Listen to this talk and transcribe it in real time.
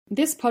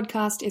This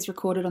podcast is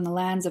recorded on the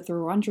lands of the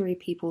Wurundjeri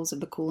peoples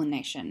of the Kulin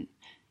Nation.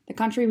 The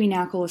country we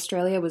now call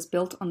Australia was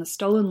built on the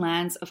stolen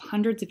lands of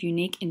hundreds of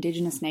unique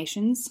Indigenous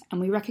nations,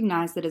 and we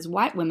recognise that as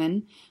white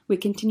women, we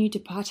continue to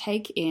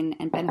partake in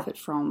and benefit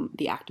from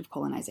the act of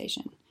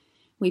colonisation.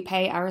 We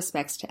pay our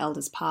respects to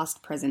elders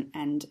past, present,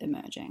 and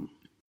emerging.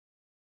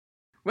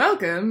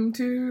 Welcome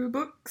to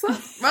Books.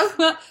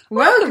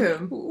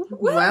 Welcome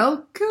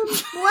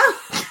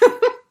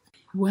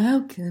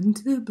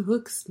to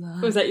Books.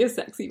 Was that your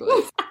sexy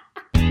voice?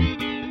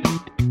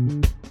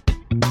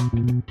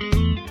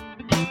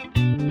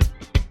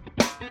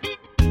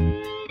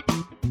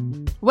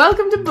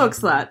 Welcome to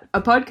Bookslut,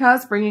 a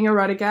podcast bringing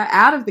erotica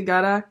out of the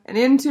gutter and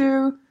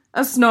into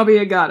a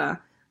snobbier gutter.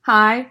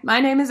 Hi, my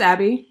name is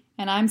Abby.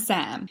 And I'm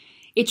Sam.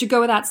 It should go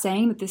without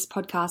saying that this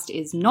podcast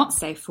is not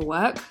safe for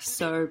work,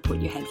 so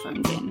put your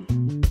headphones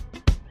in.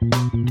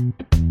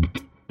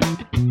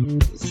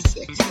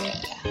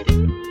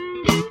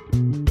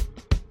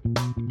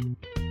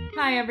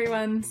 Hi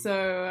everyone,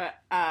 so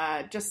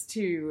just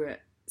to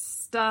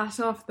start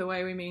off the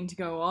way we mean to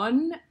go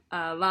on,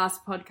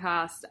 last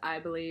podcast I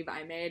believe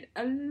I made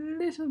a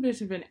little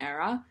bit of an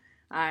error.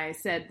 I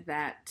said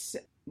that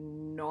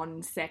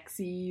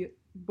non-sexy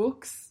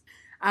books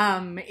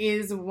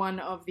is one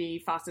of the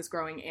fastest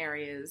growing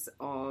areas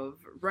of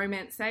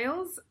romance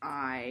sales.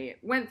 I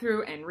went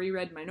through and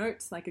reread my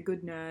notes like a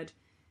good nerd.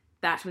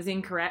 That was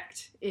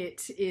incorrect.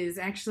 It is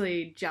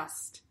actually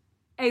just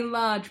a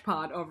large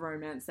part of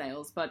romance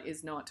sales, but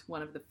is not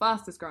one of the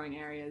fastest growing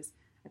areas.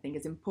 I think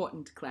it's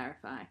important to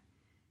clarify.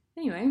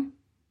 Anyway,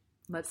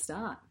 let's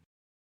start.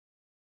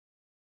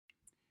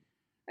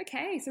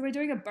 Okay, so we're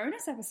doing a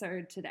bonus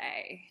episode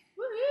today.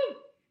 Woohoo!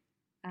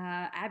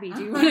 Abby,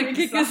 do you want to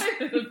kick us?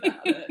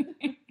 About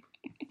it.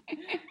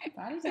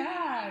 Party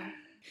time!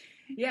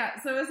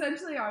 Yeah, so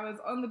essentially I was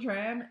on the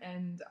tram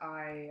and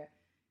I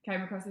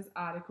came across this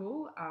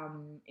article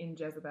in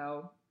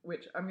Jezebel,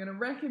 which I'm going to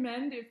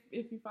recommend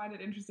if you find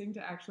it interesting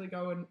to actually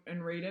go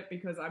and read it,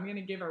 because I'm going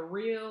to give a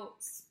real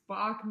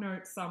spark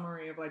note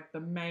summary of like the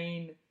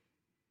main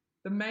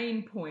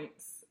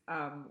points,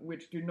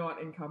 which do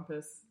not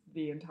encompass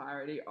the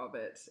entirety of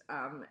it.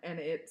 And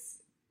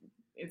it's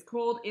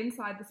called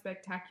Inside the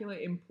Spectacular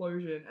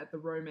Implosion at the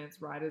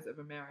Romance Writers of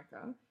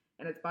America,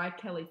 and it's by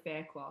Kelly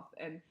Faircloth.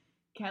 And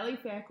Kelly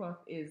Faircloth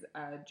is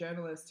a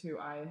journalist who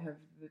I have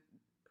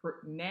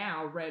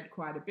now read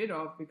quite a bit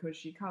of, because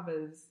she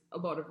covers a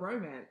lot of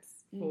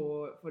romance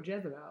for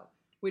Jezebel,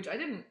 which I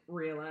didn't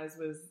realise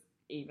was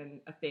even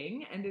a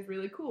thing, and is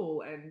really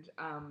cool. And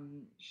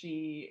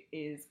she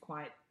is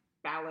quite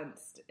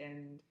balanced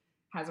and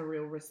has a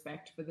real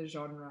respect for the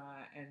genre,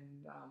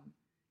 and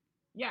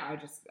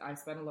I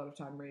spent a lot of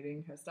time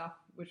reading her stuff,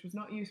 which was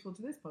not useful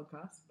to this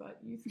podcast, but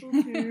useful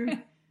to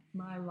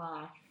my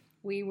life.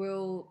 We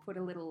will put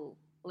a little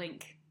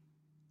link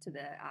to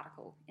the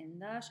article in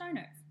the show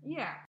notes.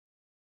 Yeah.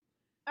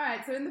 All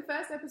right, so in the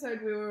first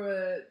episode we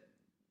were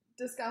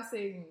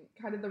discussing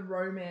kind of the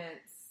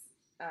romance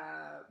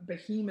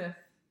behemoth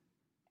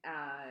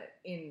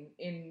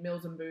in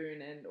Mills and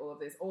Boon and all of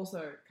this.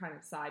 Also, kind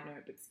of side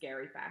note but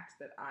scary fact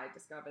that I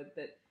discovered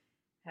that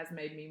has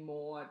made me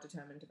more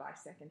determined to buy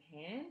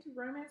second-hand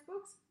romance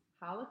books.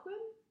 Harlequin,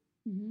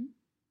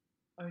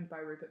 owned by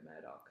Rupert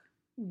Murdoch.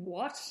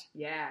 What?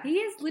 Yeah.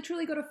 He has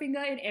literally got a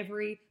finger in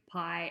every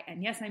pie,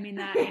 and yes, I mean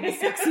that in a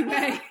sexy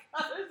way.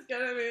 I was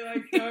gonna be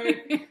like,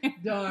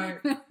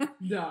 don't.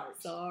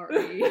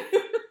 Sorry.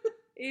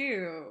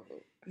 Ew.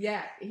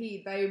 Yeah,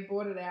 they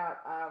bought it out,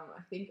 I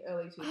think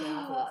early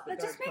 2000s. That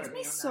just makes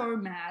me so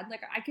mad.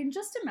 Like, I can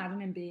just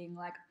imagine him being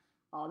like,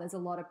 oh, there's a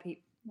lot of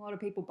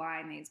people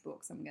buying these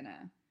books. I'm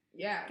gonna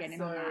get in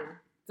on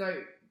that.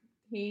 So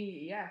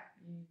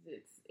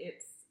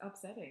it's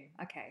upsetting.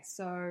 Okay,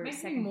 so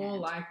makes me more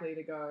likely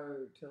to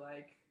go to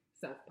like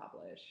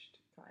self-published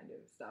kind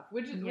of stuff.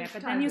 But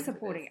then you're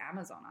supporting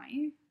Amazon, aren't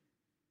you?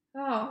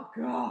 Oh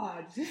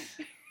God.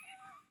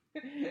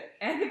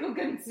 Ethical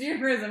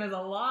consumerism is a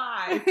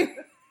lie.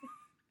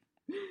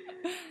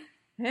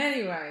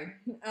 Anyway,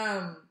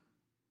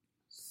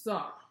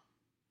 so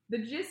the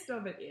gist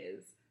of it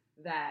is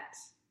that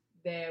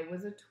there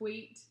was a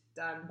tweet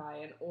done by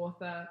an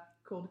author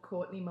called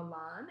Courtney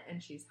Milan,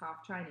 and she's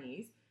half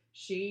Chinese.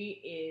 She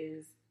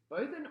is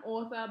both an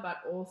author,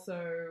 but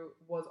also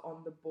was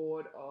on the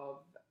board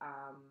of,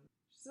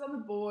 she's on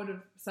the board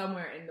of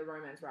somewhere in the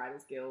Romance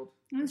Writers Guild.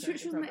 She was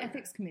on the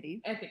ethics committee.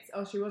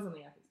 She was on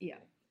the ethics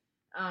committee.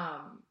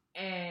 Yeah.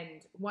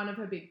 And one of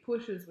her big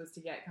pushes was to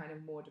get kind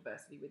of more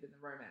diversity within the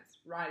Romance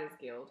Writers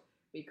Guild,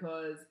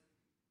 because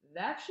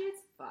that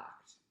shit's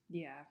fucked.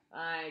 Yeah.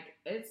 Like,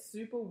 it's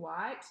super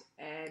white,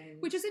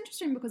 and... Which is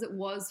interesting because it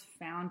was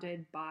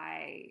founded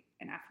by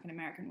an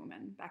African-American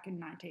woman back in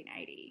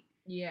 1980.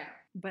 Yeah.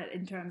 But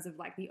in terms of,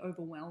 like, the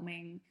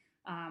overwhelming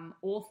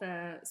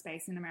author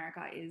space in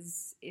America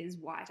is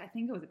white. I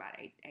think it was about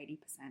 80%.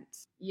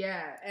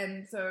 Yeah,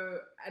 and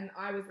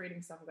I was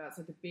reading stuff about,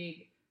 so the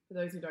big... For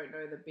those who don't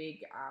know, the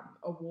big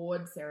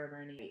award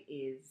ceremony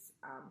is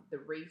the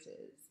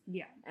Readers.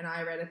 Yeah. And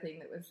I read a thing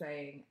that was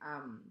saying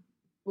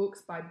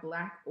books by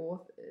black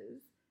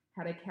authors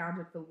had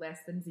accounted for less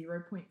than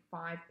 0.5%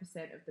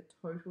 of the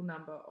total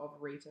number of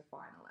Rita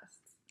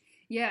finalists.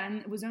 Yeah, and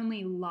it was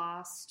only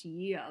last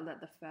year that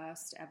the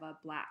first ever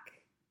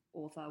black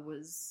author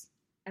was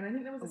And I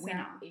think there was a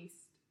winner. Southeast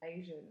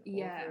Asian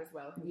author as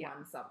well who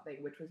won something,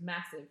 which was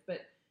massive.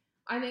 But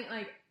I think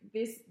like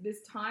this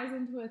ties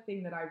into a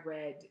thing that I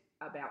read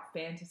about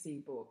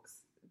fantasy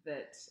books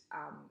that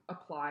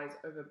applies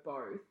over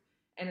both,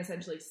 and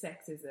essentially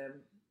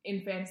sexism.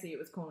 In fantasy, it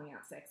was calling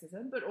out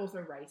sexism, but also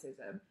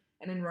racism.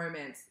 And in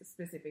romance,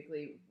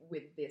 specifically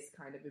with this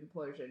kind of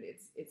implosion,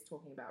 it's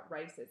talking about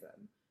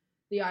racism.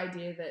 The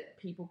idea that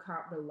people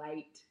can't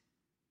relate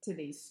to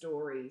these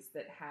stories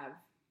that have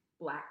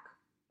black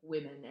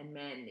women and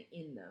men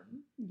in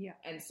them. Yeah.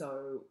 And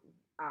so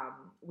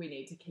we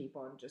need to keep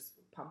on just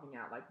pumping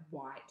out like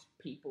white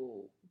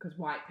people, because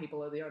white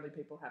people are the only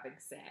people having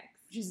sex.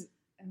 Just,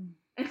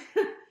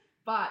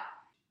 But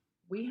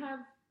we have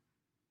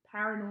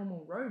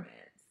paranormal romance.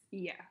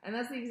 yeah. And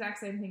that's the exact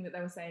same thing that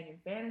they were saying in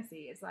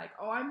fantasy. It's like,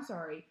 oh, I'm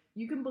sorry,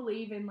 you can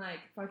believe in like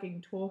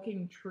fucking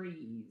talking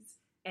trees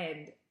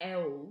and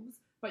elves,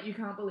 but you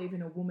can't believe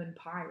in a woman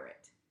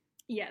pirate.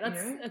 Yeah,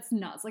 that's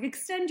nuts. Like,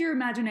 extend your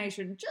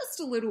imagination just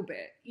a little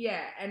bit.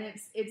 Yeah, and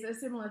it's a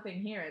similar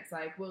thing here. It's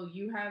like, well,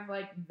 you have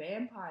like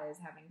vampires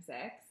having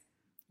sex.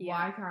 Yeah.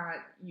 Why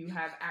can't you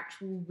have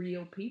actual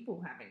real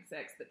people having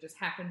sex that just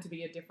happen to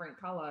be a different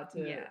colour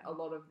to a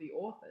lot of the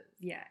authors?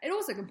 Yeah, it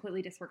also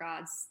completely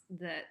disregards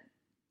that.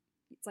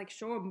 It's like,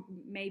 sure,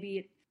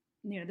 maybe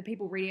the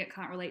people reading it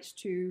can't relate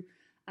to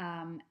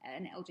an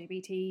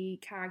LGBT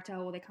character,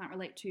 or they can't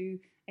relate to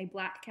a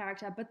black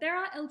character, but there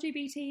are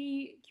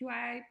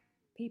LGBTQI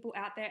people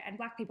out there and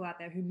black people out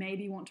there who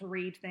maybe want to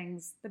read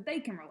things that they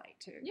can relate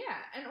to. Yeah,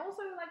 and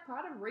also like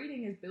part of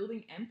reading is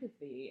building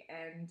empathy,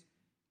 and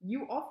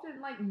you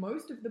often, like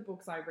most of the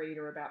books I read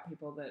are about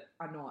people that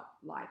are not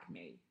like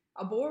me.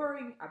 Are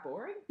boring?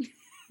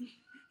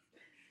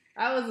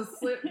 That was a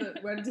slip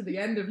that went to the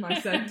end of my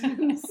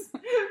sentence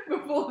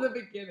before the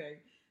beginning.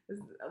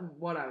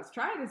 What I was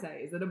trying to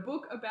say is that a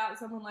book about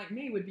someone like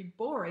me would be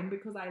boring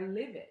because I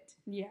live it.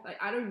 Yeah. Like,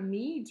 I don't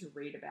need to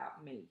read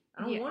about me.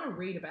 I don't want to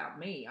read about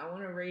me. I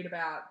want to read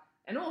about...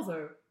 And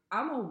also,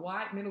 I'm a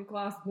white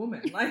middle-class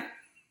woman. Like,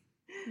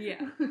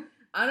 yeah.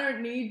 I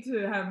don't need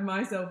to have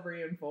myself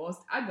reinforced.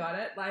 I got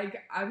it.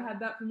 Like, I've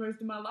had that for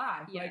most of my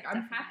life. Yeah, like,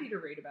 I'm happy to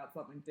read about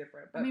something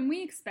different. But... I mean,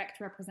 we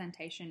expect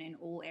representation in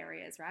all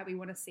areas, right? We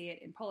want to see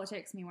it in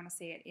politics, and we want to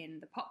see it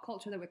in the pop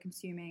culture that we're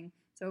consuming.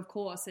 So, of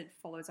course, it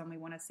follows on we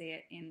want to see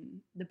it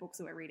in the books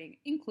that we're reading,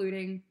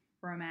 including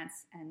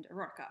romance and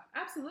erotica.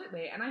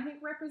 Absolutely. And I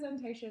think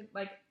representation,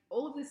 like,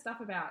 all of this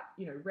stuff about,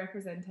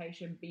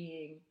 representation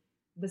being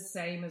the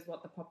same as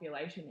what the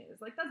population is,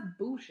 like, that's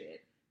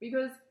bullshit.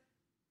 Because...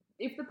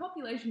 if the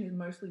population is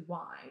mostly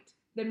white,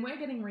 then we're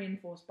getting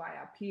reinforced by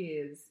our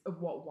peers of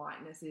what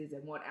whiteness is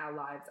and what our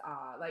lives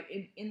are. Like,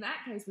 in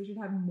that case, we should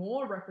have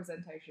more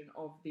representation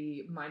of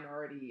the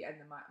minority and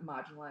the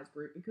marginalized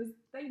group because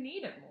they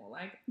need it more.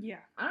 Like, yeah,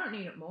 I don't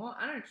need it more.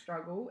 I don't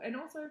struggle. And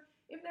also,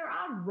 if there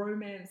are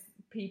romance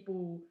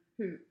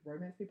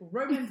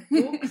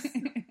books.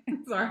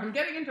 Sorry, I'm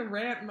getting into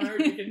rant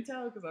mode. You can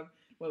tell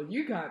because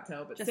you can't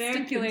tell, but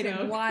gesticulating Sam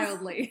can tell.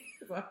 wildly.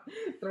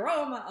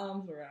 Throwing my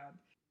arms around.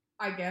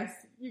 I guess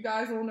you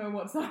guys all know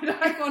what side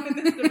I'm on in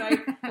this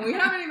debate, and we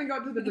haven't even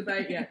got to the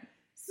debate yet.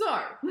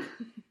 So,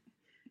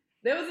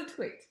 there was a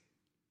tweet.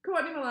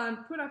 Courtney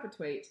Milan put up a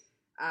tweet,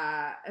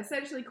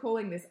 essentially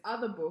calling this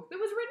other book that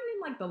was written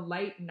in like the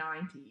late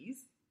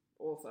 90s,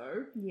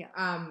 also.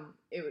 Yeah.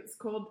 It was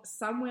called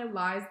Somewhere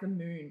Lies the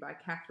Moon by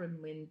Catherine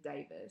Lynn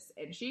Davis,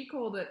 and she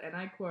called it, and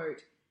I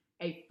quote,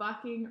 a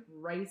fucking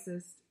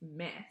racist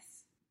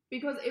mess,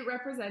 because it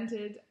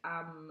represented,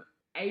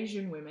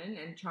 Asian women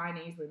and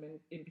Chinese women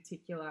in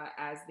particular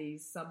as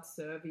these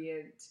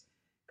subservient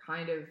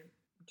kind of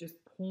just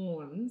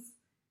pawns,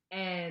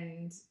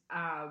 and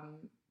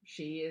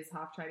she is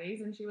half Chinese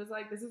and she was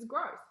like, this is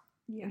gross.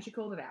 Yeah. And she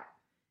called it out.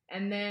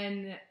 And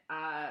then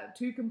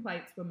 2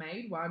 complaints were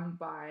made, one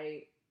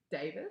by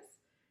Davis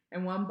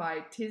and one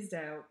by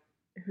Tisdale,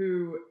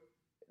 who,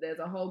 there's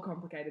a whole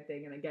complicated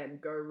thing, and again,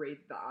 go read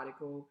the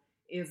article,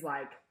 is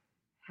like,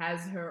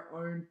 has her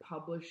own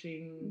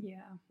publishing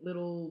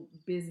little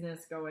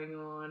business going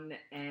on,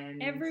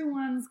 and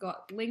everyone's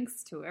got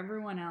links to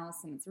everyone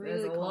else, and it's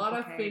really there's a lot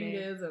of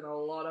fingers and a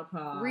lot of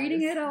pies.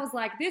 Reading it, I was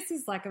like, this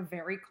is like a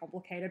very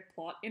complicated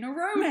plot in a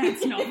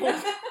romance novel.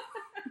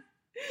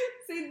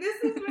 See,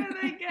 this is where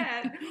they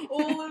get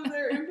all of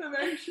their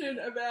information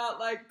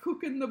about like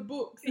cooking the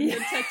books in the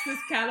Texas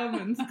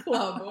Cattlemen's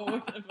Club or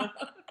whatever.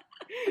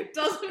 It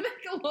doesn't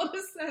make a lot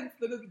of sense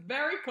that it's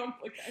very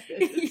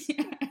complicated.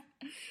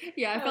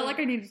 Yeah, I felt like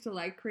I needed to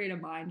like create a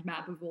mind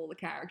map of all the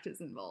characters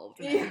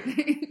involved and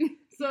everything.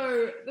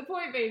 So the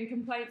point being,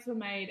 complaints were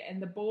made, and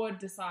the board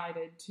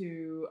decided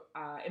to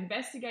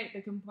investigate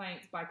the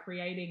complaints by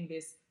creating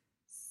this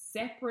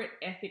separate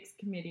ethics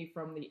committee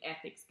from the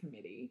ethics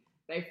committee.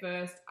 They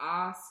first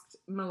asked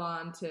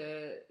Milan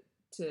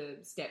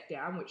to step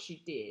down, which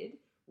she did,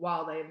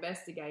 while they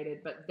investigated,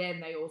 but then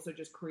they also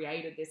just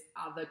created this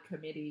other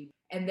committee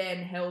and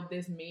then held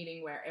this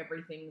meeting where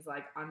everything's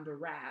like under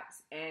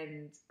wraps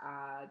and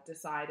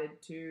decided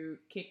to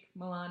kick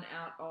Milan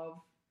out of,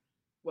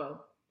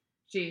 well,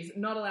 she's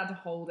not allowed to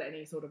hold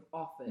any sort of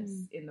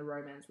office in the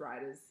Romance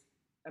Writers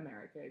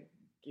America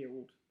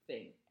Guild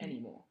thing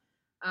anymore.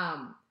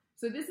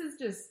 So this is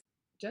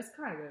just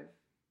kind of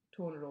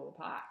torn it all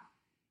apart.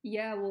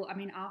 Yeah, well, I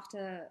mean,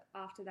 after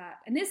that,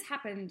 and this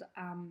happened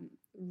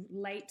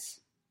late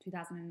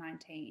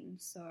 2019,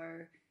 so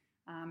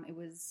it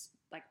was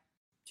like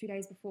 2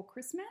 days before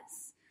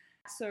Christmas.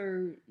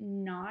 So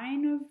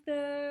 9 of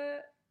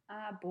the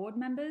board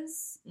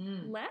members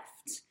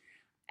left,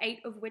 8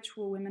 of which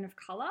were women of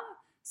colour.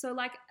 So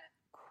like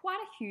quite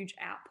a huge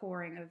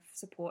outpouring of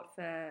support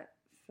for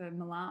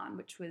Milan,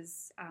 which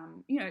was,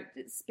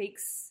 it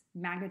speaks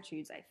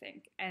magnitudes, I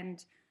think.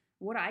 And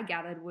what I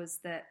gathered was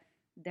that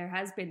there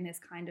has been this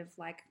kind of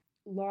like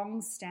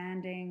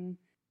long-standing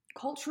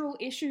cultural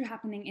issue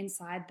happening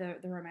inside the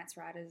Romance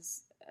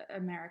Writers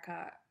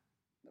America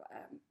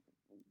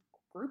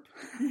group.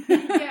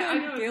 Yeah, I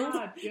know. Guild. It's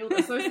hard. Guild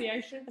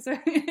association.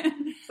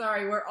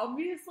 Sorry, we're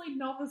obviously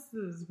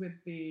novices with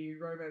the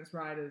Romance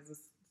Writers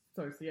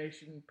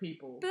Association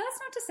people. But that's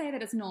not to say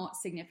that it's not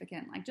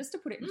significant. Like, just to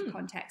put it into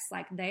context,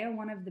 like they are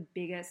one of the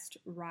biggest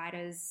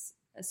writers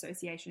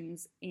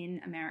associations in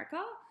America.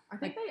 I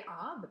think they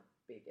are the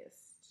biggest.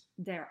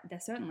 They're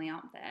certainly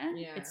up there.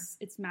 Yeah.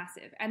 It's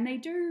massive. And they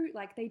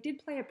did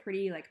play a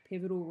pretty like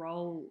pivotal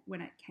role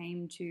when it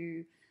came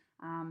to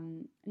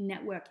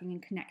networking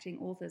and connecting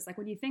authors. Like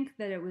when you think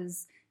that it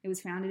was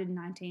founded in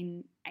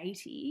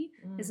 1980,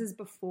 this is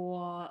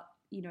before,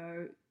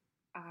 you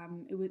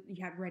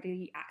had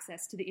ready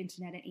access to the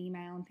internet and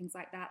email and things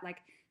like that.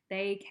 Like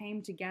they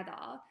came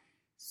together,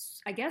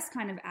 I guess,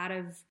 kind of out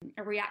of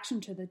a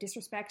reaction to the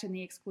disrespect and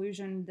the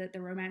exclusion that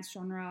the romance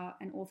genre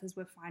and authors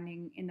were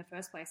finding in the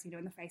first place, in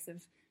the face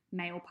of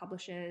male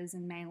publishers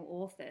and male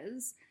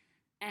authors.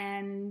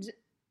 And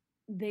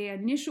the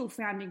initial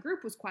founding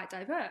group was quite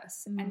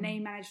diverse, and they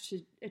managed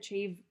to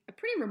achieve a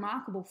pretty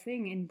remarkable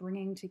thing in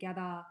bringing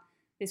together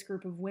this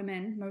group of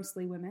women,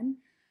 mostly women,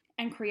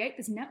 and create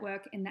this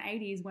network in the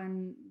 80s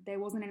when there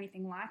wasn't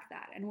anything like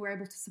that, and were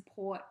able to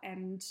support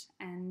and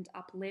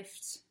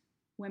uplift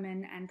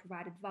women and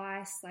provide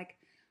advice. Like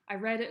I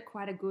read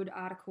quite a good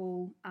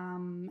article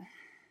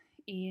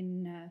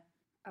in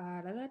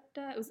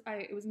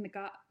it was in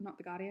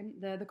the Guardian,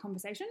 the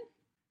Conversation,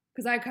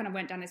 because I kind of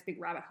went down this big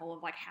rabbit hole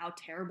of like how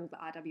terrible the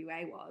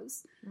RWA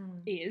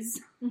is.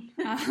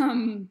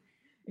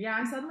 Yeah,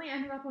 I suddenly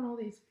ended up on all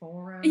these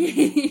forums.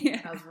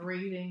 Yeah. I was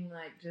reading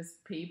like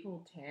just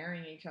people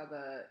tearing each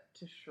other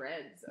to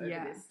shreds over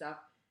this stuff.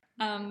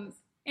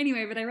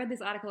 Anyway, but I read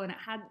this article and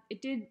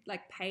it did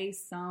like pay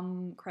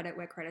some credit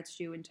where credit's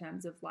due in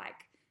terms of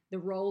like the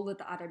role that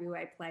the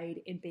RWA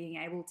played in being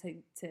able to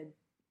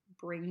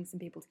bring some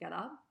people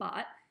together,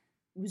 but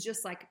it was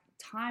just like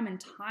time and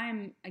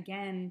time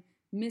again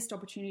missed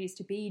opportunities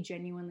to be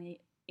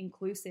genuinely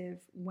inclusive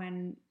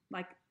when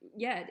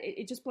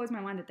it just blows my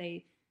mind that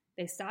they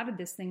started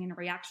this thing in a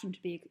reaction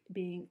to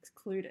being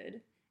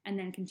excluded and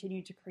then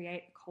continued to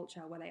create a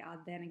culture where they are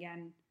then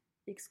again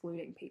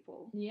excluding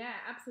people. Yeah,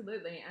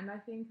 absolutely. And I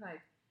think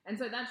and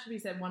so that should be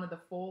said, one of the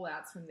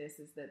fallouts from this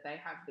is that they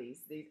have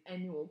these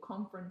annual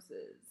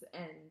conferences,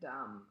 and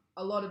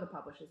a lot of the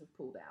publishers have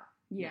pulled out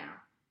now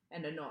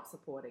and are not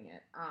supporting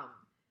it.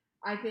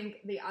 I think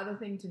the other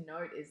thing to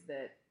note is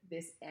that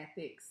this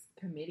ethics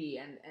committee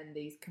and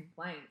these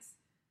complaints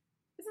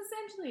is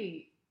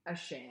essentially a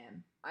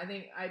sham. I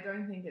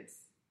don't think it's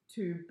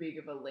too big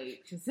of a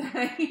leap to say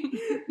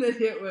that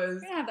it was...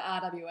 We're going to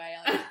have the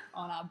RWA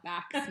on our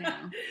backs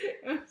now.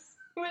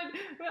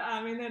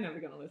 I mean, they're never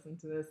going to listen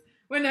to this.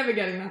 We're never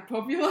getting that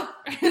popular.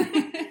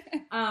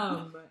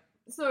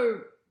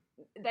 So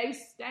they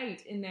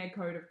state in their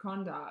code of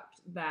conduct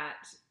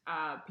that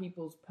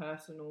people's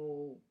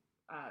personal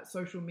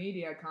social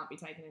media can't be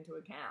taken into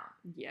account.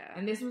 Yeah.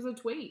 And this was a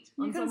tweet.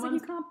 You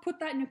can't put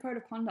that in your code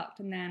of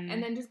conduct and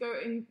then just go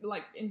in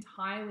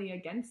entirely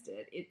against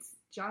it. It's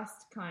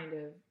just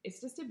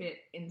a bit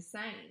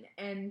insane.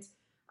 And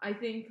I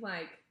think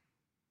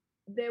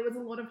there was a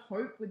lot of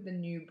hope with the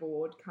new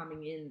board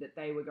coming in that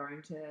they were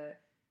going to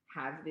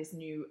have this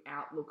new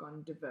outlook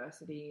on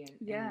diversity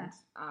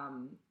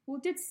well,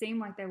 it did seem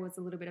like there was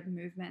a little bit of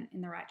movement in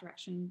the right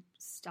direction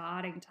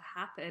starting to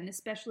happen,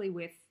 especially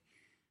with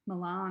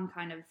Milan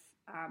kind of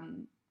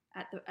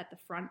at the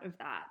front of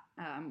that,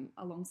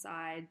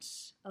 alongside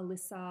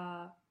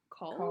Alyssa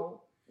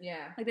Cole.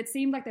 Yeah. It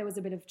seemed like there was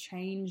a bit of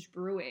change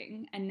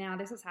brewing, and now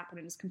this has happened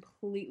and it's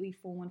completely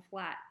fallen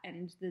flat.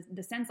 And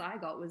the sense I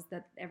got was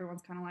that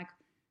everyone's kind of like,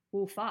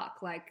 well,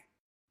 fuck,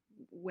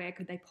 where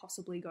could they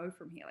possibly go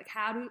from here?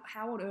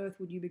 How on earth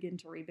would you begin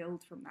to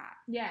rebuild from that?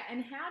 Yeah,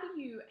 and how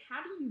do you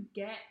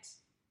get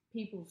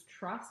people's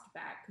trust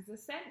back? Because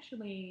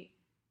essentially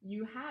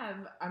you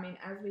have,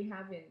 as we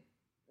have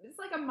it's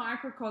like a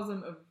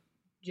microcosm of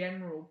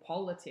general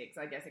politics,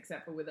 I guess,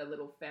 except for with a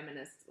little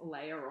feminist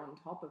layer on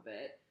top of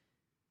it.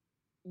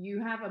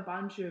 you have a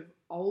bunch of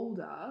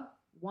older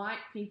white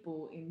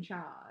people in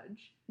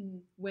charge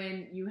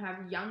when you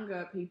have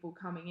younger people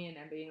coming in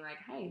and being like,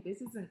 hey,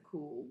 this isn't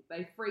cool.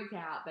 They freak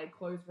out, they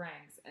close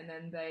ranks, and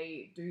then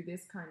they do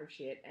this kind of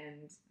shit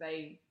and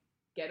they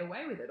get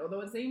away with it.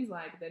 Although it seems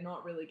like they're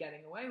not really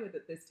getting away with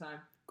it this time,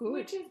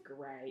 which is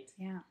great.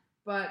 Yeah.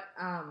 But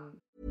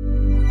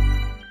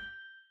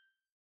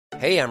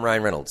Hey, I'm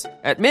Ryan Reynolds.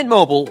 At Mint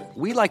Mobile,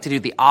 we like to do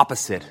the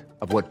opposite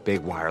of what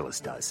Big Wireless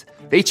does.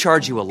 They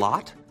charge you a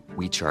lot,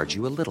 we charge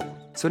you a little.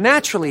 So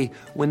naturally,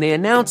 when they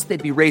announced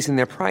they'd be raising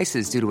their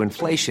prices due to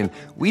inflation,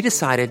 we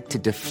decided to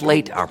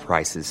deflate our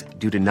prices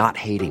due to not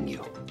hating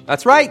you.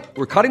 That's right.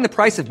 We're cutting the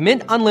price of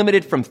Mint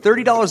Unlimited from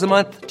 $30 a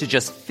month to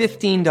just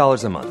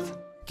 $15 a month.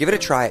 Give it a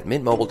try at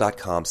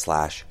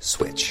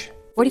mintmobile.com/switch.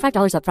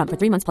 $45 up front for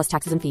 3 months plus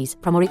taxes and fees.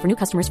 Promo rate for new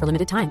customers for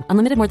limited time.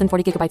 Unlimited more than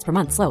 40 gigabytes per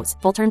month. Slows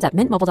full terms at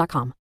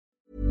mintmobile.com.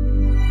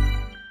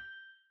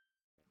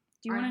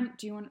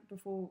 Do you want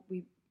before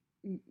we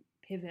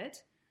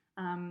pivot,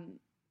 do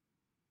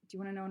you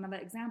want to know another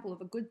example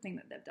of a good thing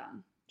that they've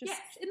done?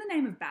 Just in the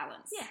name of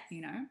balance,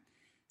 you know?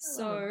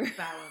 So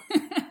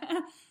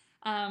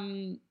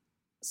balance.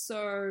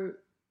 So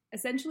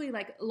essentially,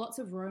 like, lots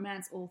of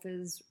romance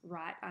authors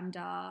write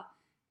under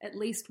at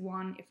least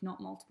one, if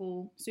not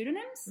multiple,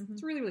 pseudonyms. Mm-hmm.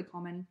 It's really, really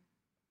common.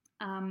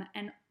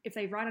 And if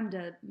they write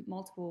under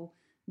multiple,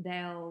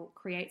 they'll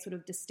create sort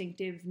of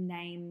distinctive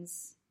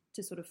names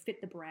to sort of fit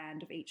the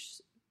brand of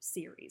each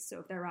series. So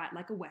if they write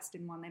like a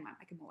Western one, they might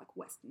make a more like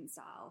Western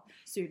style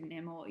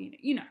pseudonym, or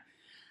you know,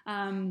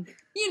 right?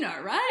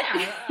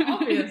 Yeah,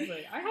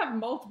 obviously. I have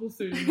multiple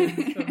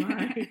pseudonyms for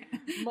my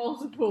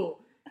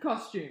multiple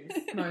costumes,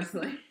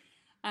 mostly.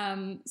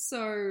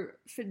 So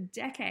for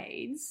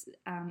decades,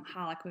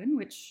 Harlequin,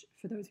 which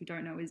for those who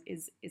don't know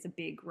is a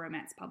big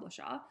romance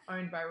publisher,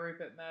 owned by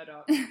Rupert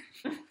Murdoch.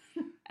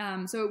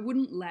 So it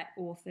wouldn't let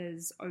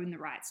authors own the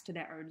rights to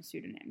their own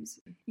pseudonyms.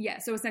 Yeah,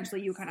 so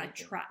essentially you're kind of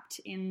trapped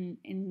in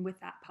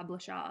with that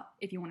publisher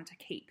if you wanted to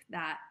keep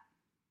that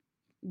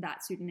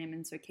pseudonym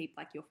and so keep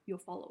like your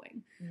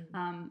following.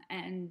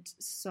 And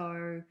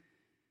so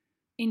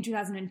in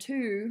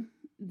 2002,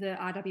 the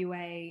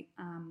RWA,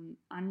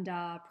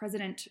 under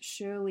President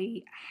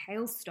Shirley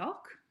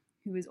Hailstock,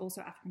 who is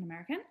also African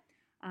American,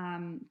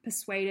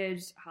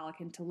 persuaded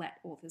Harlequin to let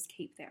authors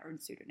keep their own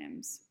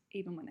pseudonyms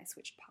even when they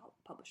switched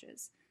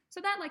publishers. So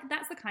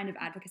that's the kind of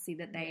advocacy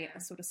that they are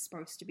sort of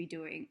supposed to be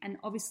doing. And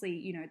obviously,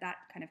 you know,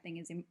 that kind of thing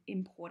is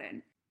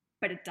important,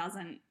 but it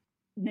doesn't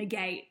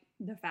negate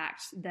the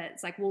fact that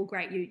it's like, well,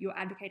 great, you're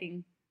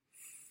advocating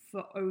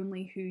for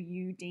only who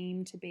you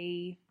deem to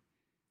be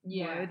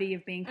worthy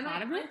of being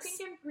part of this. I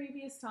think in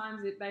previous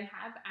times they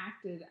have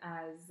acted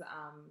as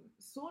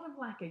sort of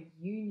like a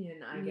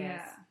union, I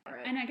guess.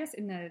 Right. And I guess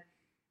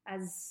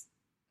as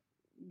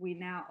we're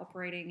now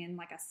operating in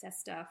like a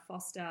Sesta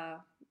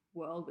Foster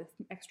world with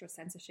extra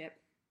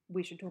censorship,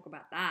 we should talk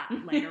about that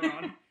later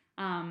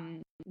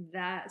on.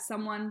 That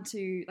someone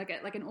to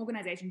like an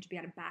organization to be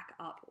able to back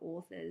up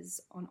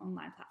authors on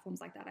online platforms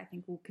like that, I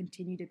think will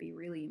continue to be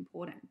really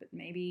important. But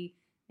maybe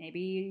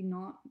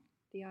not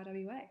the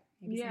RWA.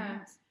 Maybe something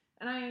else.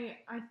 And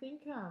I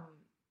think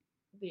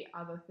the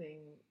other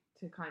thing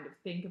to kind of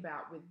think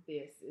about with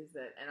this is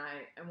that,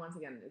 and once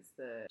again, it's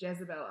the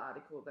Jezebel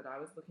article that I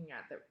was looking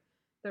at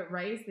that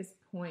raised this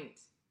point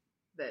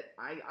that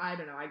I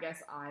don't know, I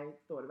guess I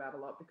thought about a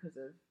lot because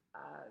of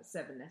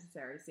 7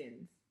 Necessary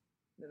Sins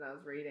that I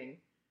was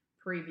reading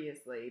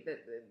previously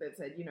that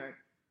said, you know,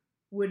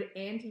 would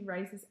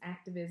anti-racist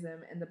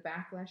activism and the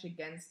backlash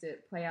against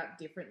it play out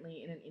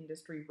differently in an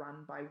industry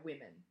run by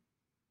women?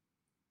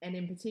 And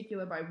in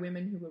particular by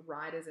women who are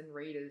writers and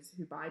readers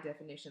who by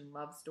definition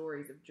love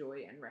stories of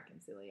joy and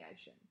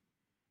reconciliation.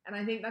 And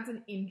I think that's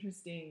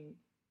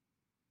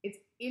it's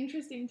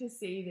interesting to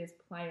see this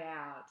play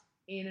out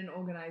in an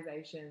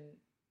organization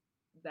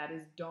that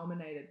is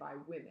dominated by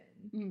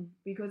women,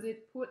 because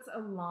it puts a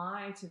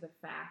lie to the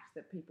fact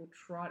that people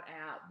trot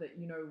out that,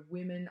 you know,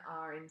 women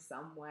are in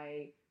some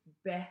way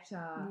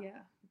better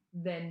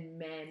than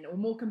men or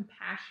more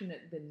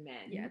compassionate than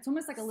men. Yeah, it's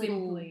almost like a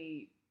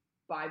simply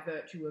by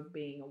virtue of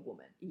being a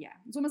woman. Yeah,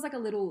 it's almost like a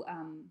little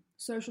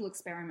social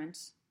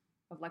experiment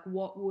of like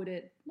what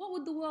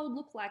would the world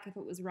look like if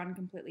it was run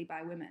completely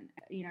by women?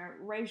 You know,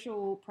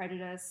 racial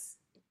prejudice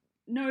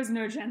knows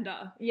no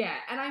gender. Yeah,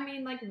 and I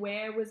mean, like,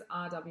 where was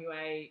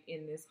RWA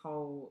in this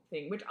whole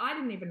thing? Which I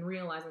didn't even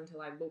realize until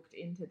I looked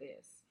into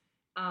this,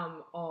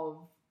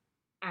 of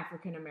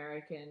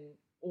African-American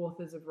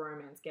authors of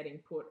romance getting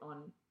put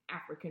on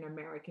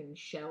African-American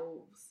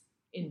shelves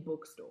in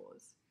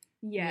bookstores.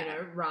 Yeah. You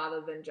know,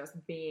 rather than just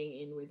being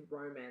in with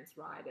romance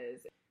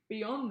writers.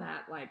 Beyond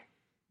that, like,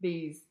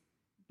 these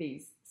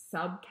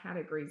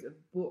subcategories of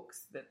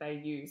books that they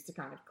use to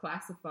kind of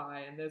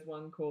classify, and there's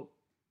one called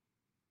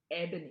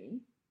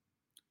Ebony.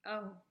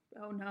 Oh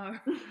no.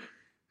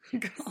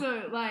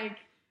 So, like,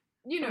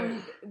 you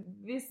know,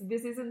 this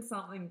isn't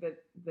something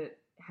that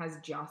has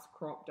just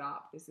cropped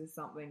up. This is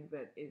something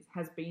that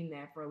has been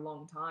there for a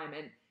long time.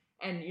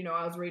 And you know,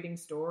 I was reading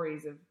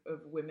stories of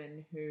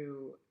women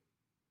who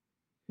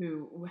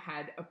who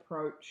had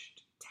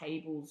approached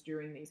tables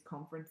during these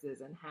conferences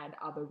and had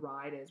other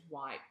writers,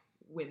 white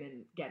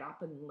women, get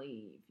up and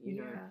leave, you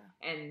know,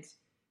 and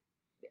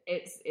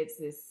it's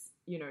this,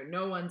 you know,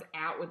 no one's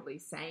outwardly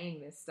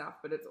saying this stuff,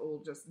 but it's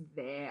all just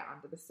there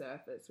under the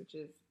surface, which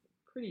is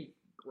pretty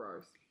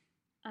gross.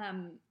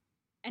 And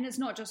it's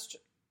not just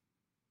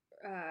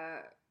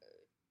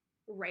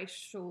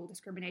racial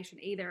discrimination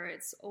either.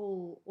 It's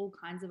all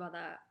kinds of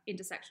other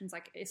intersections,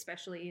 like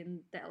especially in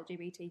the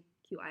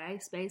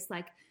LGBTQIA space.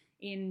 Like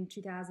in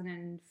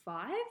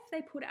 2005,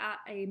 they put out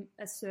a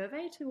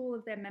survey to all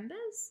of their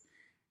members,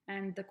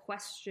 and the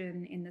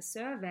question in the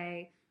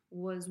survey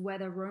was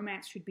whether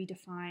romance should be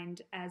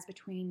defined as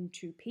between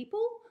two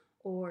people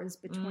or as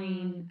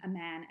between a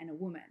man and a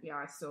woman. Yeah,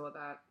 I saw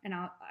that. And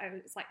I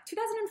was like,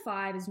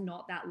 2005 is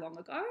not that long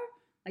ago.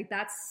 Like,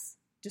 that's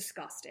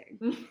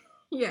disgusting.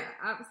 Yeah,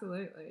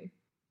 absolutely.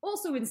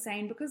 Also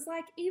insane because,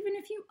 like, even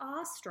if you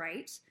are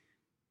straight,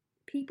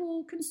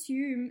 people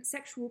consume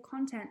sexual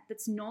content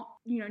that's not,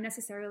 you know,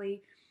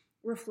 necessarily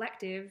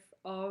reflective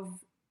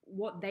of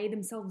what they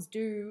themselves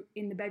do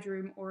in the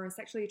bedroom or are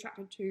sexually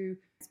attracted to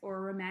or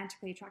are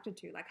romantically attracted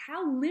to. Like,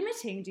 how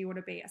limiting do you want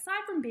to be?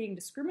 Aside from being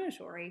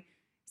discriminatory,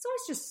 it's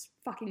always just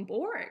fucking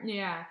boring.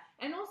 Yeah.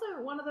 And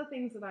also one of the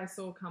things that I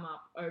saw come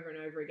up over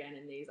and over again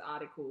in these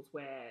articles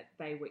where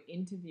they were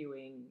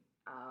interviewing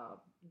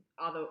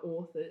other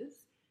authors,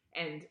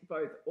 and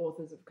both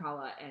authors of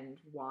colour and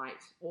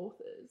white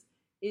authors,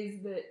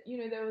 is that, you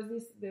know,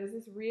 there's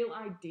this real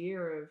idea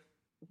of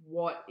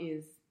what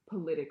is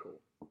political.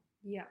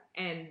 Yeah.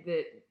 And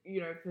that,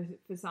 you know,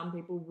 for some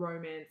people,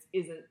 romance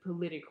isn't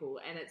political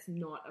and it's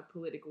not a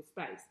political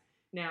space.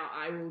 Now,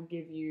 I will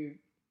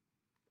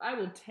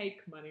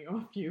take money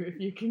off you if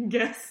you can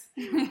guess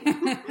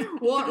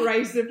what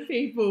race of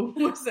people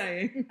were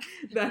saying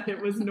that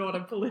it was not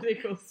a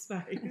political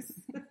space.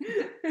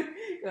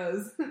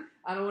 Because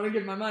I don't want to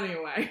give my money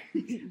away.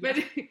 But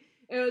it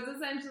was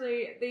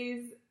essentially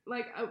these,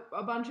 like,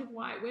 a bunch of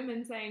white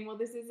women saying, well,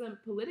 this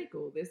isn't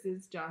political. This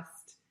is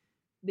just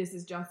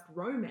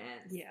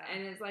romance. Yeah.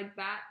 And it's like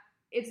that,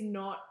 it's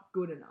not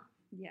good enough.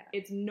 Yeah.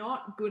 It's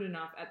not good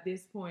enough at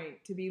this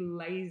point to be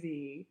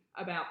lazy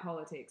about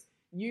politics.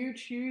 You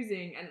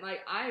choosing, and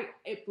like,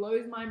 it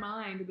blows my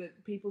mind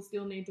that people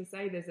still need to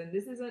say this, and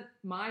this isn't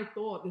my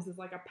thought, this is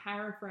like a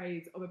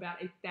paraphrase of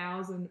about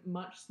 1,000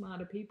 much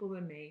smarter people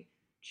than me.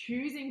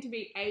 Choosing to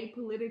be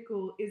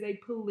apolitical is a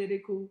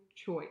political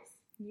choice.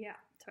 Yeah,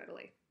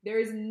 totally. There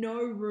is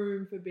no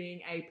room for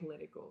being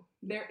apolitical.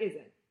 There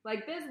isn't.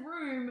 Like, there's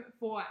room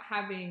for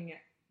having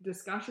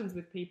discussions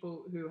with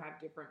people who have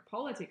different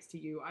politics to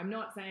you. I'm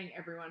not saying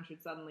everyone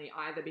should suddenly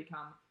either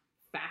become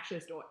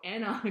fascist or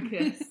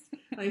anarchist.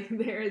 Like,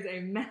 there is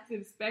a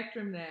massive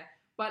spectrum there.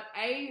 But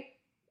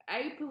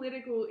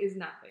apolitical is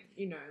nothing,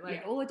 you know.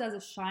 Like, yeah, all it does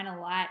is shine a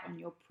light on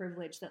your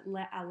privilege that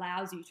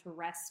allows you to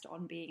rest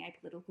on being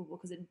apolitical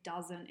because it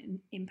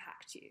doesn't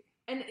impact you.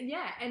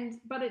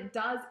 But it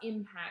does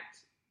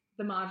impact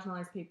the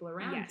marginalized people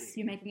around you. Yes,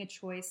 you're making a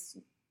choice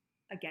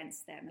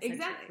against them, essentially.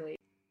 Exactly.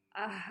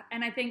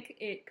 And I think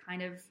it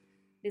kind of,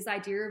 this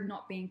idea of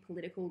not being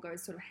political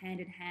goes sort of hand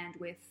in hand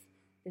with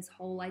this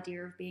whole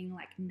idea of being,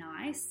 like,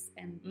 nice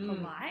and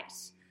polite,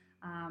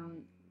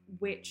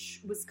 which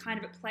was kind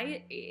of at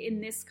play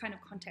in this kind of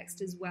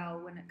context as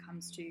well when it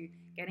comes to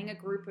getting a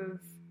group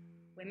of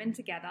women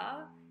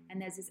together,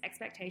 and there's this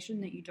expectation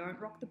that you don't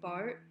rock the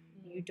boat,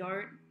 you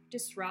don't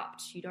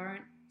disrupt, you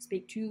don't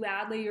speak too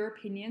loudly your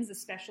opinions,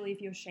 especially if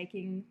you're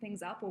shaking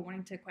things up or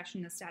wanting to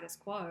question the status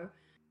quo.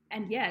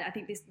 And yeah, I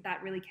think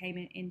that really came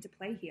into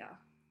play here.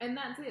 And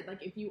that's it.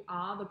 Like, if you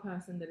are the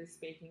person that is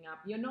speaking up,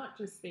 you're not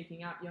just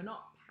speaking up, you're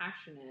not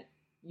passionate,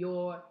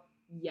 you're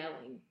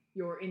yelling,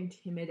 you're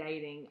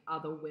intimidating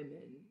other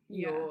women,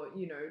 you're,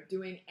 you know,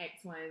 doing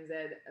X, Y, and Z,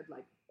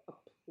 like a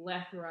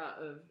plethora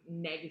of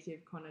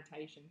negative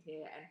connotations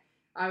here. And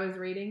I was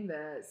reading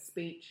the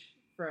speech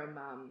from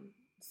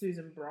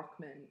Susan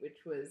Brockman, which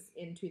was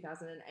in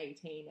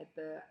 2018 at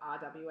the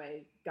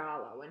RWA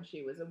gala when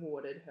she was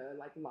awarded her,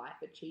 like,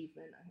 life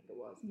achievement, I think it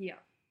was. Yeah.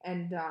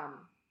 And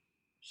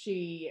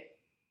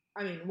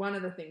one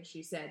of the things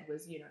she said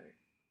was, you know,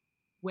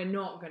 we're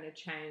not going to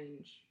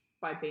change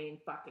by being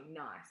fucking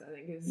nice, I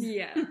think is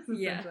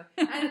essentially.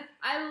 And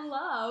I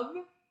love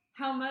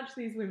how much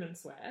these women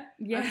swear.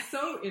 Yeah. I'm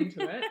so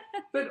into it.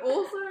 But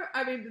also,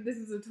 I mean, this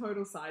is a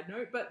total side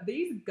note, but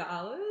these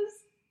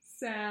galas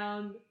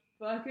sound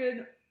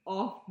fucking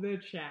off the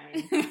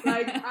chain.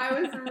 Like, I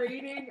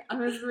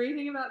was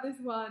reading about this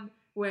one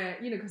where,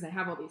 you know, because they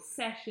have all these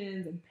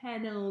sessions and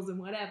panels and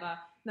whatever,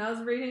 and I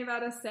was reading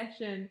about a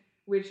session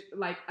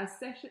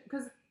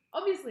because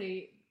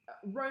obviously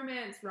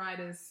romance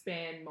writers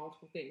span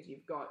multiple things.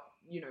 You've got,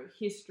 you know,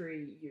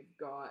 history, you've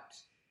got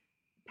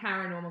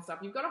paranormal stuff,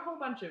 you've got a whole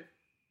bunch of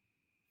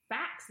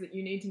facts that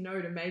you need to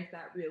know to make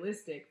that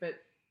realistic. But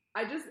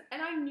I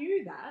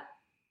knew that,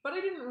 but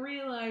I didn't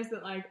realize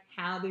that, like,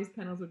 how these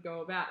panels would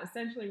go about.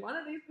 Essentially, one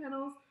of these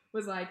panels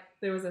was, like,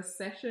 there was a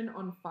session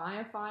on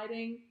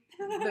firefighting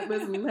that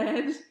was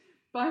led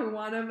by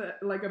one of,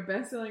 like, a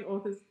best-selling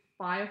author's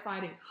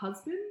firefighting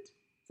husband.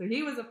 So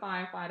he was a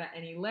firefighter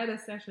and he led a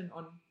session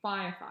on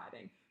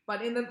firefighting.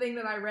 But in the thing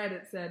that I read,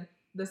 it said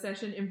the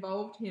session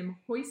involved him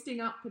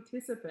hoisting up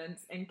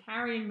participants and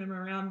carrying them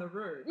around the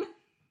room.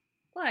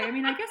 Like, I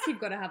mean, I guess you've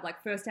got to have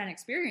like first-hand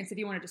experience if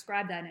you want to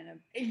describe that in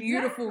a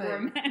beautiful,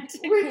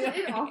 romantic Which way.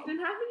 it often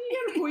happens.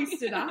 You get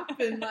hoisted up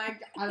and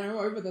like, I don't know,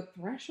 over the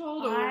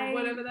threshold or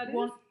whatever that is. I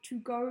want to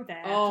go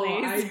there, Oh,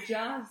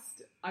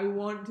 please. I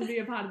want to be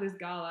a part of this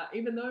gala,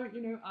 even though,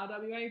 you know,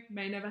 RWA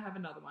may never have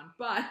another one,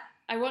 but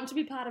I want to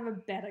be part of a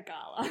better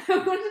gala. I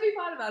want to be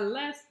part of a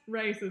less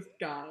racist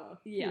gala,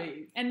 Yeah.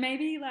 please. And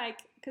maybe like,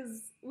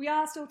 because we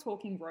are still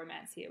talking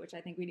romance here, which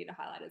I think we need to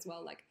highlight as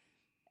well. Like,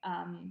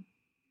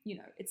 you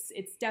know,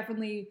 it's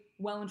definitely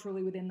well and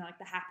truly within like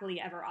the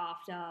happily ever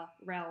after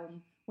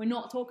realm. We're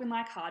not talking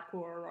like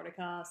hardcore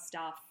erotica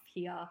stuff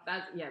here.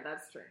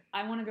 That's true.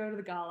 I want to go to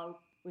the gala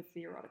with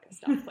the erotica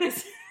stuff,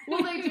 please.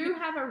 Well, they do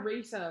have a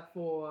Rita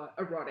for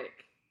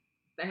erotic.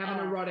 They have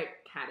an erotic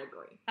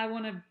category. I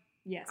want to,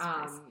 yes,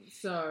 please.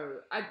 So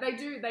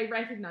they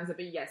recognize it,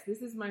 but yes,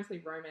 this is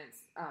mostly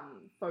romance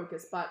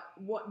focused. But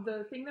what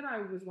the thing that I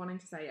was wanting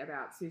to say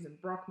about Susan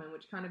Brockman,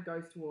 which kind of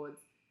goes towards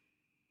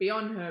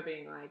beyond her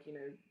being like, you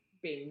know,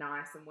 being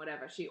nice and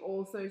whatever, she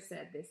also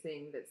said this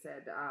thing that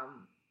said,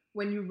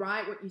 when you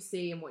write what you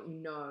see and what you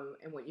know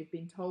and what you've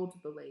been told to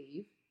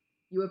believe,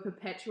 you are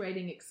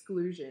perpetuating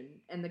exclusion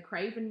and the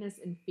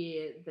cravenness and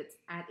fear that's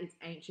at its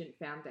ancient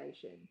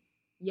foundation.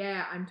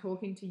 Yeah, I'm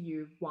talking to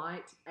you,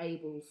 white,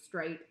 able,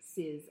 straight,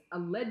 cis,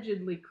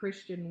 allegedly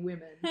Christian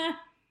women.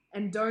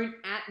 And don't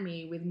at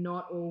me with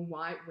not all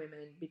white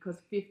women, because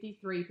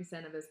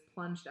 53% of us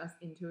plunged us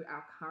into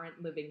our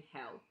current living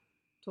hell.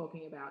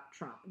 Talking about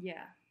Trump.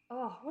 Yeah.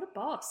 Oh, what a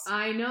boss.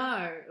 I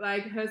know.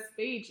 Like, her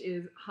speech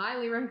is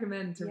highly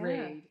recommended to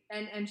read.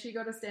 And she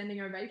got a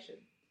standing ovation.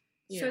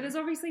 So there's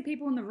obviously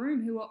people in the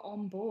room who are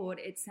on board.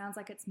 It sounds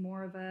like it's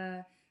more of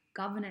a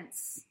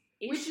governance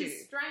issue. Which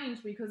is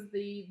strange because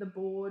the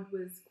board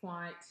was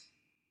quite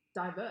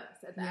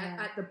diverse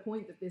at the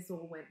point that this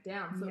all went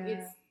down. So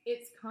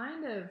it's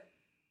kind of,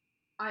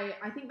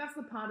 I think that's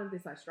the part of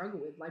this I struggle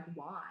with. Like,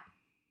 why?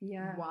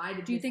 Yeah. Why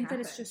did Do you this think happen?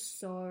 that it's just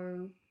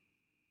so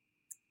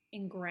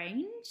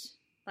ingrained?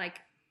 Like,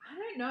 I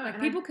don't know. like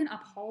people can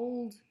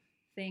uphold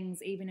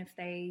things even if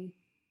they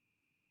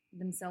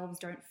themselves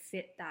don't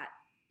fit that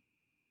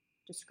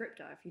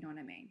descriptor, if you know what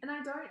I mean. And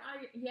I don't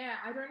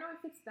know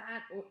if it's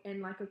that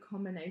and like a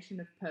combination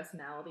of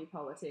personality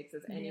politics,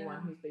 as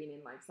anyone who's been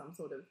in like some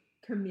sort of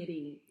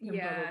committee can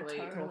probably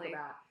talk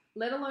about,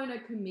 let alone a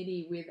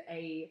committee with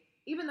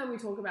even though we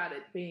talk about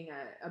it being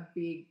a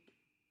big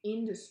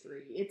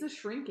industry, it's a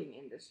shrinking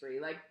industry.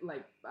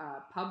 Like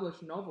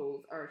published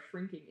novels are a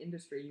shrinking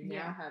industry. You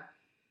now have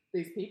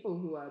these people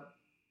who are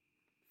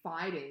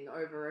fighting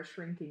over a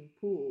shrinking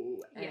pool,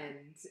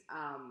 and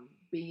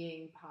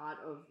being part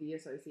of the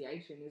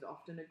association is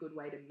often a good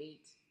way to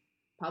meet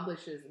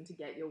publishers and to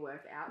get your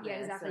work out there. Yeah,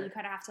 exactly. So, you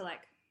kind of have to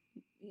like,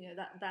 you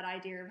know, that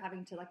idea of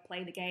having to like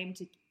play the game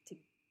to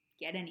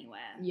get anywhere.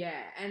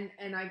 Yeah,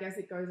 and I guess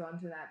it goes on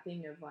to that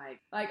thing of like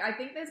I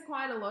think there's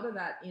quite a lot of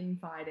that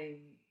infighting.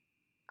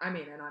 I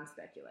mean, and I'm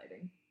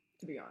speculating,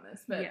 to be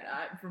honest, but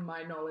from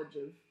my knowledge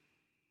of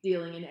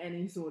dealing in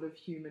any sort of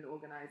human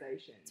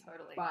organization.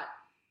 Totally. But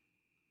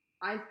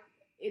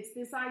it's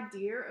this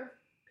idea of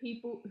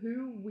people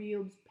who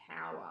wields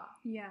power.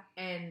 Yeah.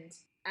 And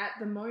at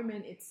the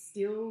moment, it's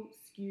still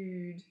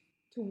skewed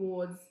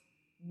towards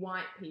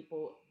white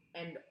people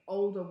and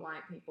older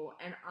white people.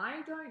 And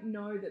I don't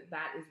know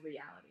that is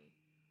reality.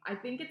 I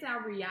think it's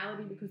our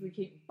reality because we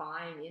keep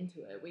buying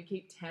into it. We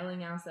keep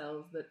telling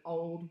ourselves that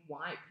old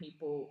white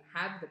people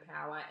have the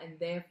power and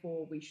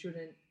therefore we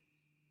shouldn't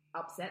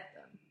upset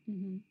them.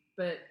 Mm-hmm.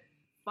 But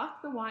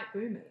fuck the white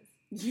boomers.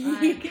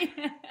 Like,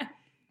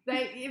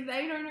 if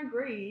they don't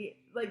agree,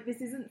 like,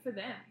 this isn't for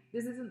them.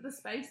 This isn't the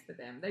space for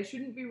them. They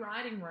shouldn't be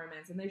writing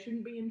romance and they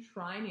shouldn't be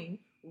enshrining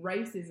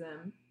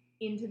racism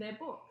into their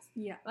books.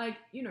 Yeah. Like,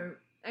 you know,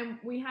 and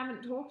we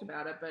haven't talked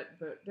about it,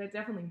 but they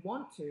definitely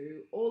want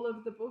to. All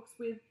of the books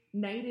with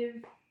Native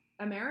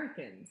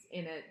Americans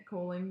in it,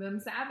 calling them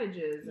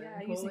savages. Yeah,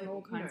 and using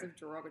all kinds of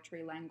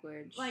derogatory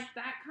language. Like,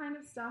 that kind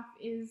of stuff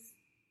is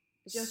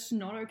just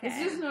not okay.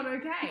 It's just not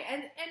okay.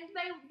 And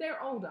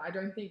they're older. I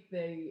don't think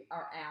they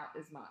are out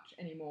as much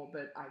anymore,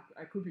 but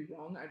I could be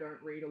wrong. I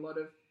don't read a lot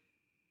of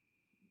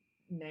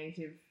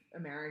Native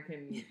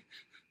American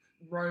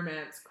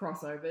romance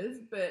crossovers,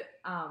 but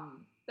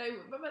they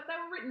were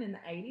written in the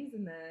 80s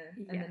and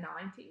the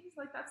 90s.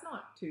 Like, that's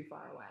not too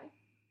far away.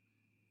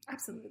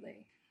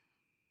 Absolutely.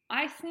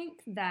 I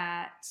think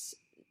that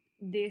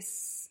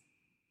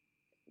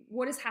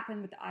what has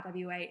happened with the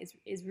RWA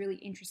is really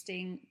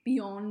interesting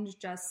beyond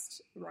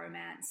just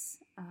romance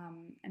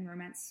and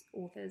romance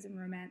authors and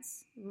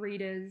romance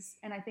readers.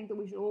 And I think that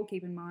we should all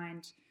keep in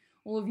mind,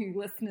 all of you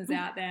listeners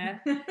out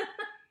there,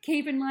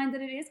 keep in mind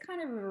that it is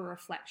kind of a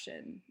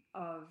reflection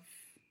of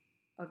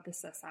the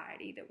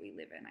society that we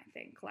live in. I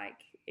think like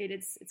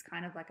it's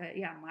kind of like a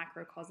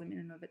microcosm in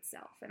and of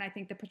itself. And I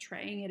think that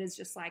portraying it as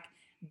just like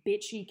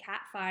bitchy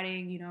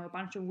catfighting, you know, a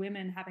bunch of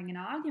women having an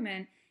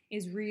argument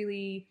is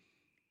really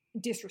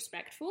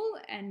disrespectful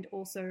and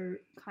also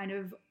kind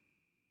of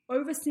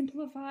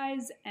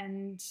oversimplifies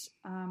and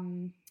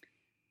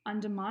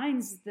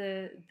undermines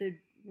the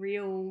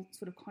real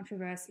sort of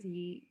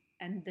controversy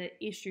and the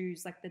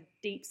issues, like the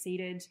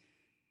deep-seated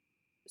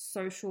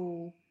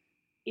social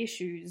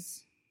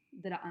issues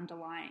that are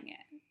underlying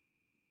it.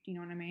 Do you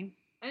know what I mean?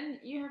 And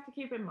you have to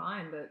keep in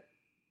mind that,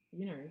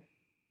 you know,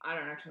 I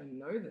don't actually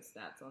know the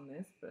stats on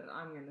this, but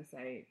I'm going to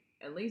say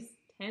at least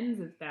tens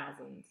of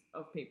thousands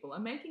of people are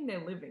making their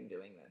living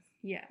doing this.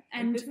 Yeah,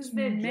 and this is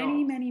their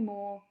many, job. many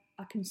more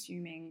are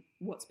consuming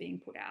what's being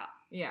put out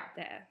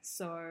there.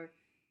 So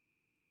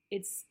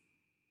it's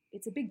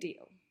a big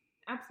deal.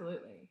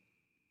 Absolutely.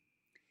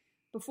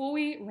 Before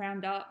we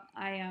round up,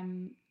 I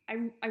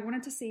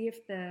wanted to see if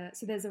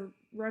so there's a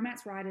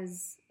Romance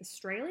Writers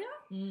Australia,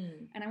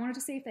 and I wanted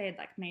to see if they had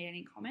like made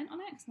any comment on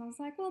it. Because I was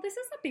like, well, this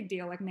is a big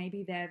deal. Like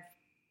maybe they've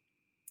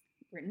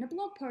written a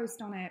blog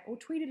post on it or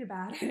tweeted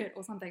about it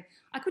or something.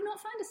 I could not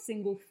find a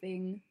single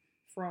thing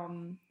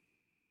from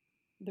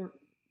the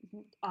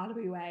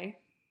RWA,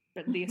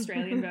 but the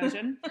Australian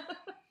version.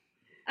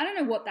 I don't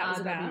know what that was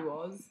about.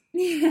 Was.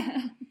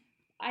 Yeah,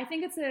 I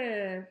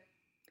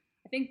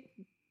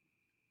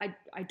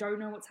don't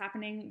know what's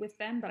happening with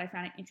them, but I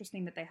found it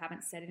interesting that they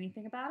haven't said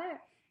anything about it.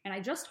 And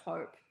I just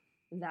hope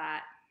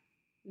that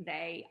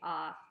they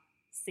are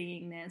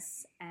seeing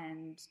this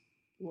and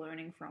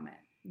learning from it.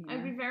 You know?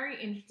 I'd be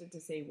very interested to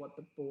see what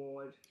the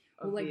board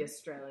of the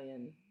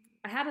Australian...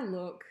 I had a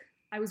look.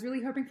 I was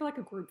really hoping for like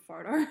a group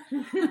photo.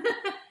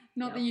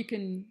 Not that you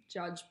can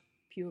judge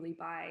purely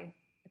by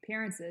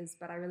appearances,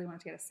 but I really wanted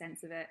to get a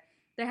sense of it.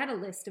 They had a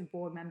list of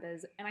board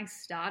members, and I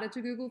started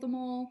to Google them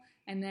all,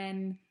 and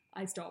then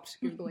I stopped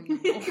Googling them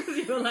all.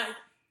 You were like,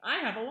 I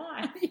have a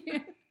life.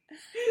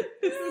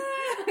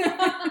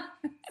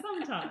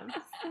 Sometimes.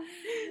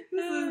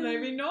 This is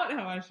maybe not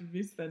how I should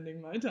be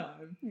spending my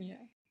time. Yeah.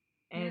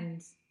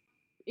 And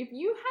if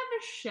you have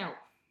a shelf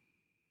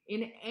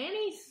in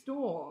any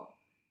store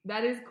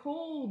that is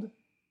called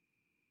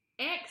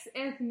X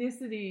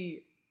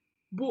ethnicity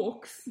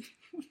books,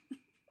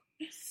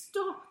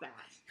 stop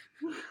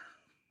that.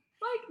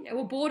 Yeah,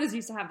 well, Borders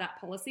used to have that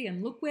policy,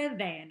 and look where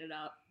they ended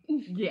up.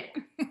 Yeah,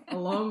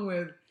 along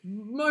with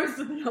most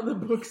of the other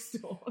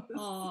bookstores.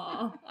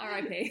 Oh,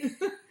 R.I.P.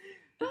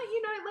 But,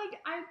 you know, like,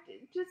 I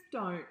just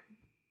don't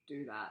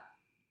do that.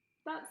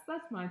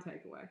 That's my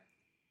takeaway.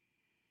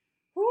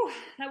 Whew,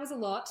 that was a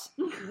lot.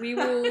 We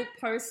will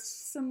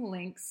post some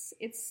links.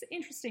 It's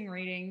interesting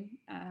reading.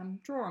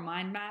 Draw a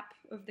mind map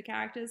of the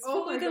characters.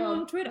 Follow them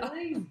on Twitter.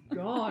 Please,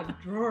 God,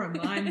 draw a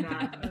mind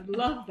map. I'd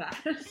love that.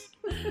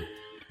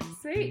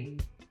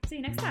 Sweet. See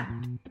you next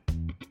time.